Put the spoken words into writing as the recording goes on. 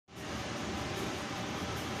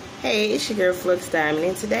Hey, it's your girl FluxDiamond,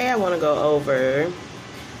 and today I want to go over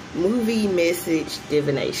movie Message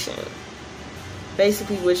Divination.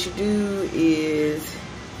 Basically, what you do is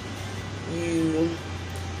you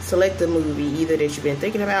select a movie either that you've been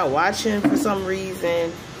thinking about watching for some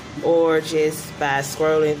reason, or just by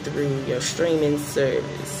scrolling through your streaming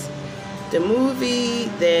service. The movie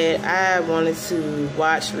that I wanted to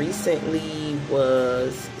watch recently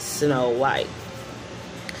was Snow White.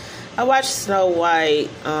 I watched Snow White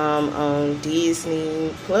on Disney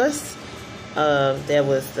Plus. That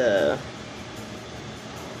was the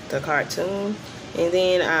cartoon. And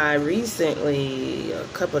then I recently, a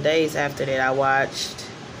couple days after that, I watched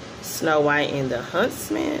Snow White and the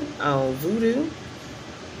Huntsman on Vudu.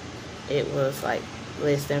 It was like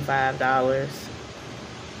less than $5.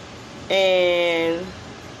 And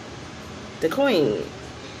the Queen.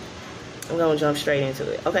 I'm going to jump straight into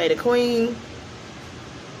it. Okay, the Queen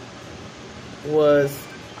was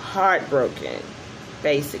heartbroken,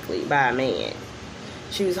 basically, by a man.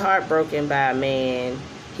 She was heartbroken by a man.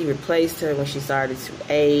 He replaced her when she started to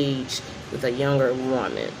age with a younger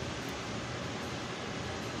woman.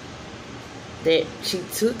 That she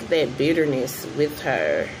took that bitterness with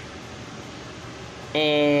her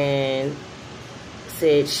and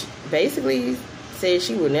basically said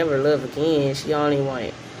she would never love again. She only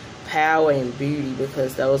wanted power and beauty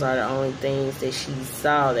because those are the only things that she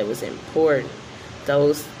saw that was important.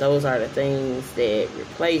 Those are the things that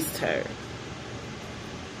replaced her.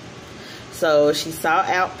 So she sought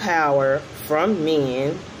out power from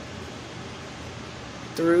men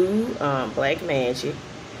through black magic.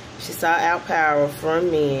 She sought out power from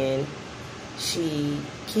men. She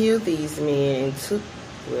killed these men and took,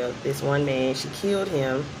 well, this one man, she killed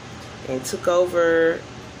him and took over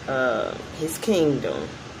his kingdom.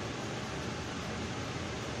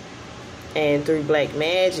 And through black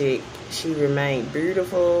magic, she remained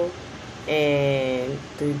beautiful, and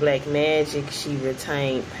through black magic, she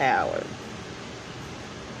retained power.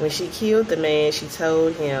 When she killed the man, she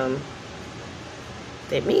told him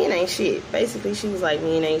that men ain't shit. Basically, she was like,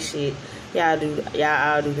 men ain't shit. Y'all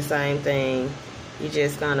all do the same thing. You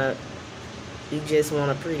just want a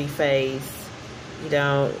pretty face. You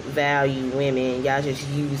don't value women. Y'all just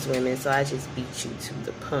use women, so I just beat you to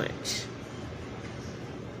the punch.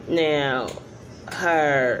 Now,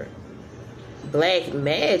 her black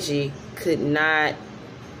magic could not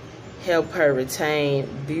help her retain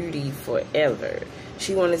beauty forever.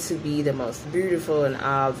 She wanted to be the most beautiful in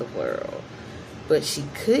all the world, but she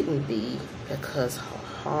couldn't be because her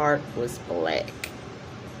heart was black.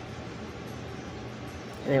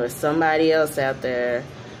 And there was somebody else out there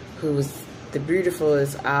who was the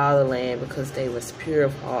beautifulest of all the land because they was pure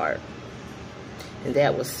of heart. And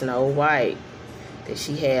that was Snow White, that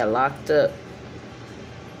she had locked up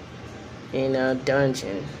in a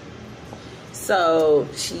dungeon. So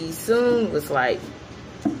she soon was like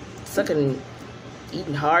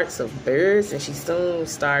eating hearts of birds, and she soon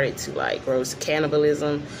started to like grow to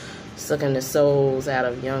cannibalism, sucking the souls out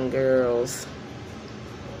of young girls.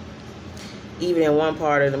 Even in one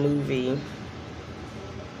part of the movie,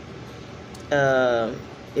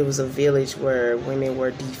 it was a village where women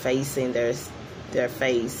were defacing their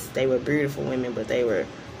face. They were beautiful women, but they were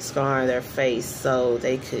scarring their face so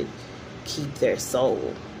they could keep their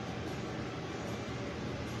soul.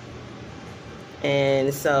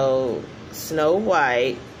 And so Snow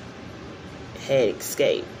White had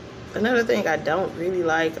escaped. Another thing I don't really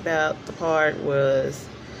like about the part was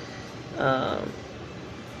never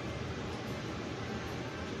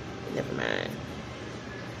mind.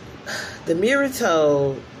 The mirror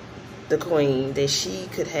told the Queen that she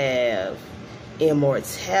could have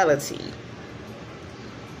immortality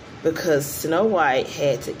because Snow White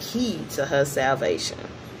had the key to her salvation.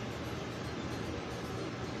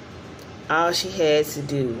 All she had to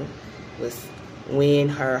do was win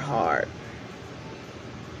her heart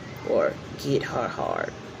or get her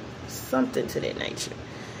heart, something to that nature.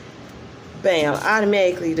 Bam,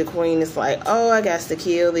 automatically the Queen is like, oh, I got to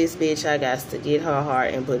kill this bitch. I got to get her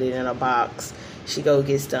heart and put it in a box. She go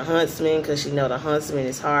gets the Huntsman because she know the Huntsman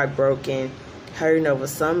is heartbroken, hurting over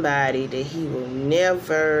somebody that he will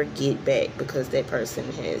never get back because that person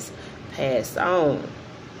has passed on.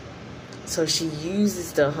 So she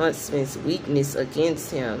uses the Huntsman's weakness against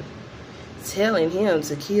him, telling him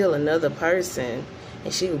to kill another person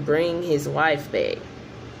and she would bring his wife back.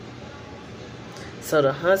 So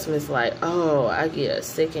the Huntsman's like, oh, I get a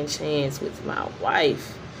second chance with my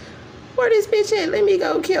wife. Where this bitch at? Let me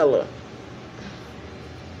go kill her.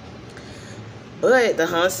 But the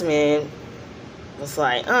Huntsman was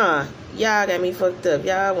like, y'all got me fucked up.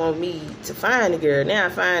 Y'all want me to find the girl. Now I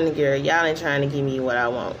find the girl. Y'all ain't trying to give me what I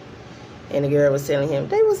want. And the girl was telling him,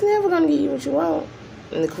 they was never going to give you what you want.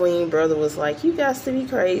 And the queen brother was like, you got to be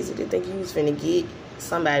crazy to think you was finna get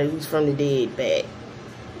somebody who's from the dead back.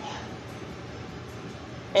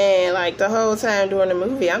 And like the whole time during the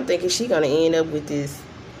movie, I'm thinking she going to end up with this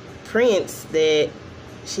prince that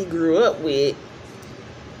she grew up with.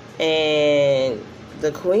 And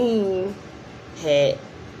the queen had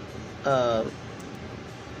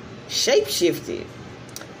shapeshifted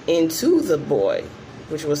into the boy,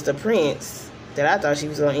 which was the prince that I thought she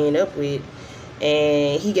was going to end up with.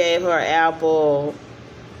 And he gave her an apple,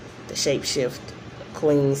 the shapeshift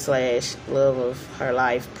queen / love of her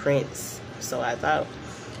life prince, so I thought.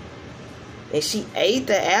 And she ate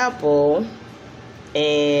the apple,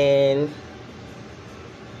 and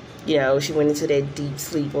you know, she went into that deep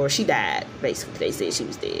sleep, or she died, basically. They said she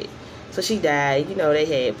was dead. So she died. You know, they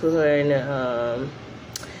had put her in the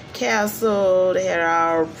castle. They had her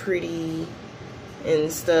all pretty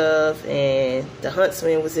and stuff, and the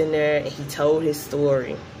Huntsman was in there, and he told his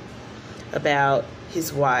story about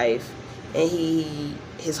his wife, and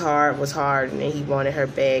his heart was hardened, and he wanted her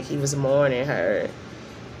back. He was mourning her,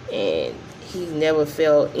 and he never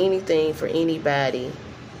felt anything for anybody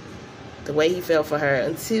the way he felt for her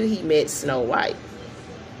until he met Snow White,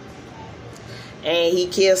 and he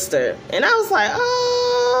kissed her. And I was like,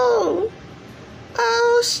 oh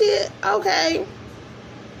shit, okay.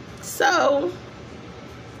 So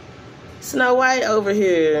Snow White over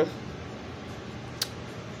here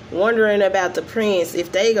wondering about the prince,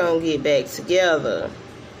 if they gonna get back together.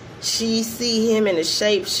 She see him in a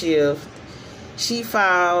shapeshift. She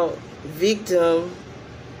fall victim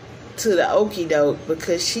to the okie doke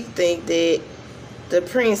because she think that the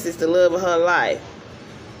prince is the love of her life.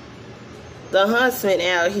 The Huntsman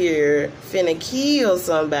out here finna kill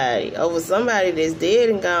somebody over somebody that's dead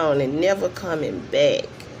and gone and never coming back.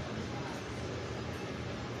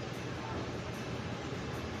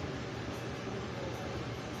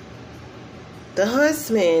 The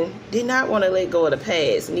Huntsman did not want to let go of the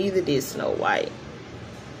past, neither did Snow White.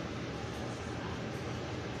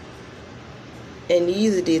 And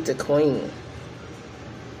neither did the queen.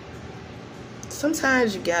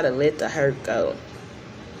 Sometimes you gotta let the hurt go.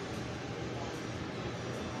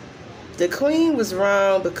 The queen was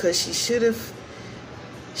wrong because she should have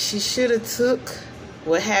took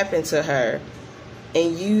what happened to her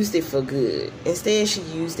and used it for good. Instead, she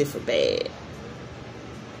used it for bad.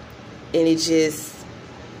 And it just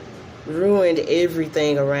ruined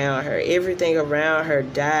everything around her. Everything around her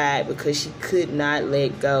died because she could not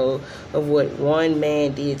let go of what one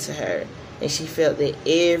man did to her. And she felt that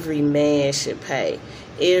every man should pay.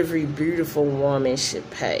 Every beautiful woman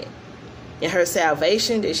should pay. And her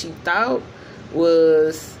salvation that she thought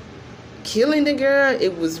was killing the girl,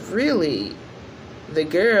 it was really the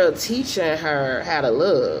girl teaching her how to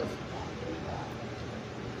love.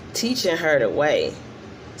 Teaching her the way.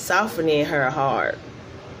 Softening her heart.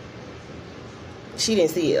 She didn't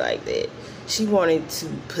see it like that. She wanted to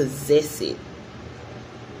possess it.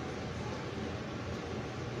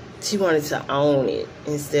 She wanted to own it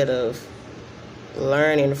instead of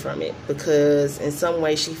learning from it, because in some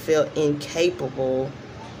way she felt incapable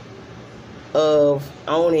of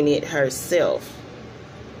owning it herself.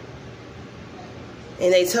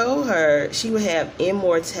 And they told her she would have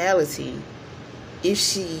immortality if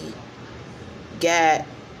she got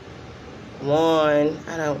won,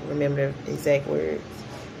 I don't remember the exact words,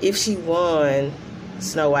 if she won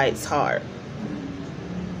Snow White's heart.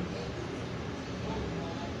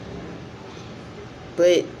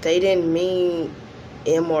 But they didn't mean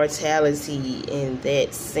immortality in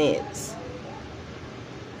that sense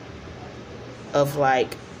of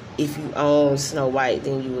like, if you own Snow White,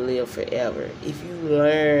 then you will live forever. If you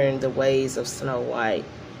learn the ways of Snow White,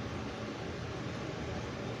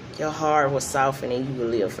 your heart will soften and you will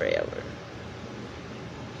live forever.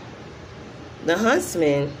 The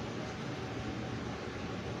Huntsman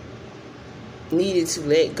needed to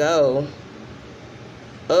let go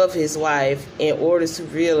of his wife in order to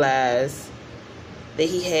realize that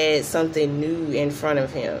he had something new in front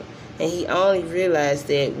of him. And he only realized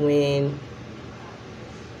that when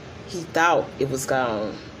he thought it was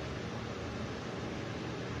gone.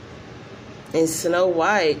 And Snow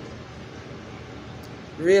White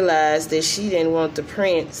realized that she didn't want the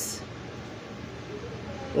prince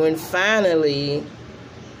when finally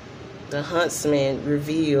the Huntsman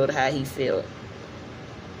revealed how he felt.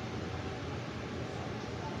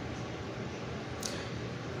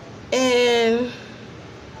 And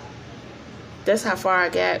that's how far I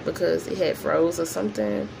got, because it had froze or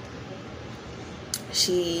something.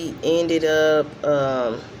 She ended up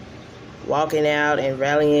walking out and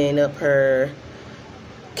rallying up her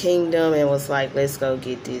kingdom and was like, let's go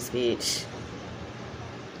get this bitch.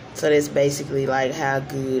 So that's basically like how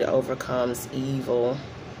good overcomes evil.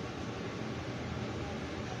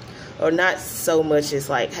 Or not so much as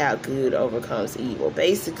like how good overcomes evil.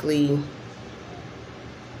 Basically,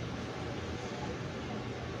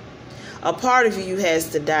 a part of you has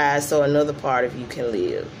to die so another part of you can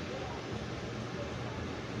live.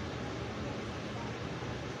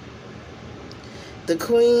 The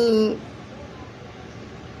queen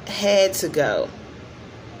had to go.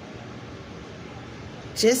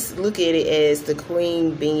 Just look at it as the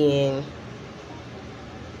queen being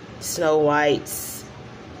Snow White's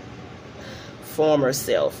former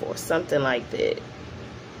self or something like that.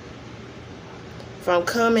 If I'm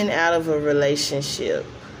coming out of a relationship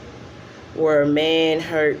where a man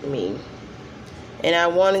hurt me and I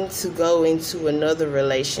wanted to go into another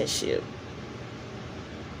relationship,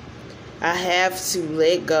 I have to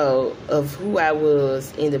let go of who I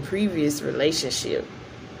was in the previous relationship,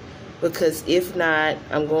 because if not,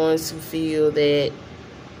 I'm going to feel that,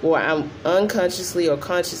 or I'm unconsciously or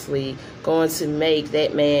consciously going to make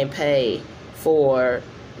that man pay for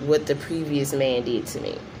what the previous man did to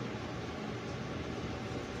me.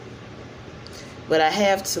 But I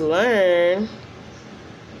have to learn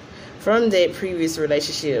from that previous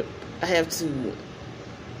relationship. I have to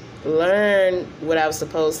learn what I was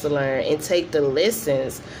supposed to learn and take the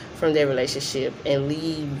lessons from that relationship and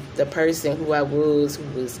leave the person who I was,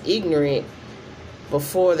 who was ignorant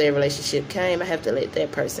before their relationship came. I have to let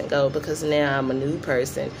that person go, because now I'm a new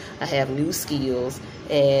person. I have new skills,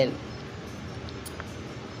 and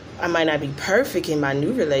I might not be perfect in my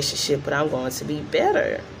new relationship, but I'm going to be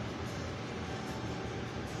better.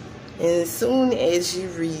 And as soon as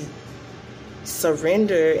you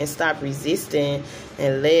surrender and stop resisting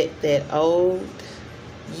and let that old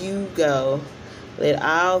you go, let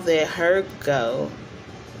all that hurt go,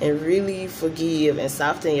 and really forgive and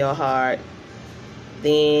soften your heart,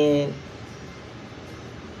 then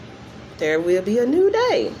there will be a new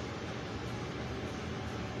day.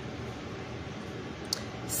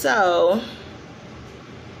 So,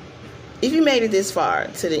 if you made it this far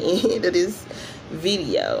to the end of this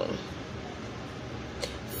video,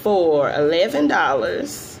 for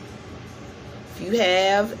 $11, if you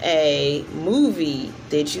have a movie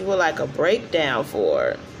that you would like a breakdown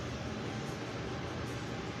for,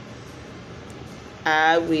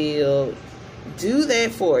 I will do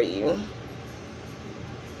that for you,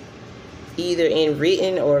 either in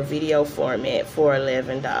written or video format, for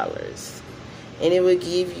 $11. And it will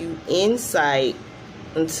give you insight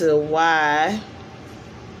into why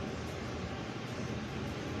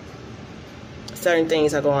certain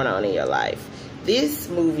things are going on in your life. This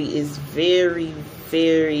movie is very,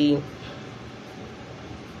 very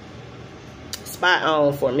spot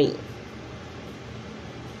on for me.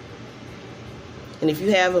 And if you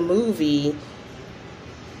have a movie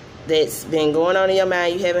that's been going on in your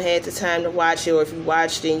mind, you haven't had the time to watch it, or if you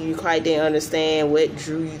watched it and you quite didn't understand what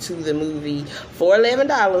drew you to the movie, for $11,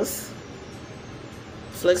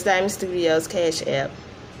 FluxDiamond Studios Cash App,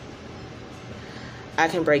 I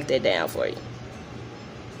can break that down for you.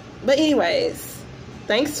 But anyways,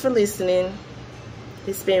 thanks for listening.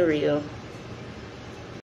 It's been real.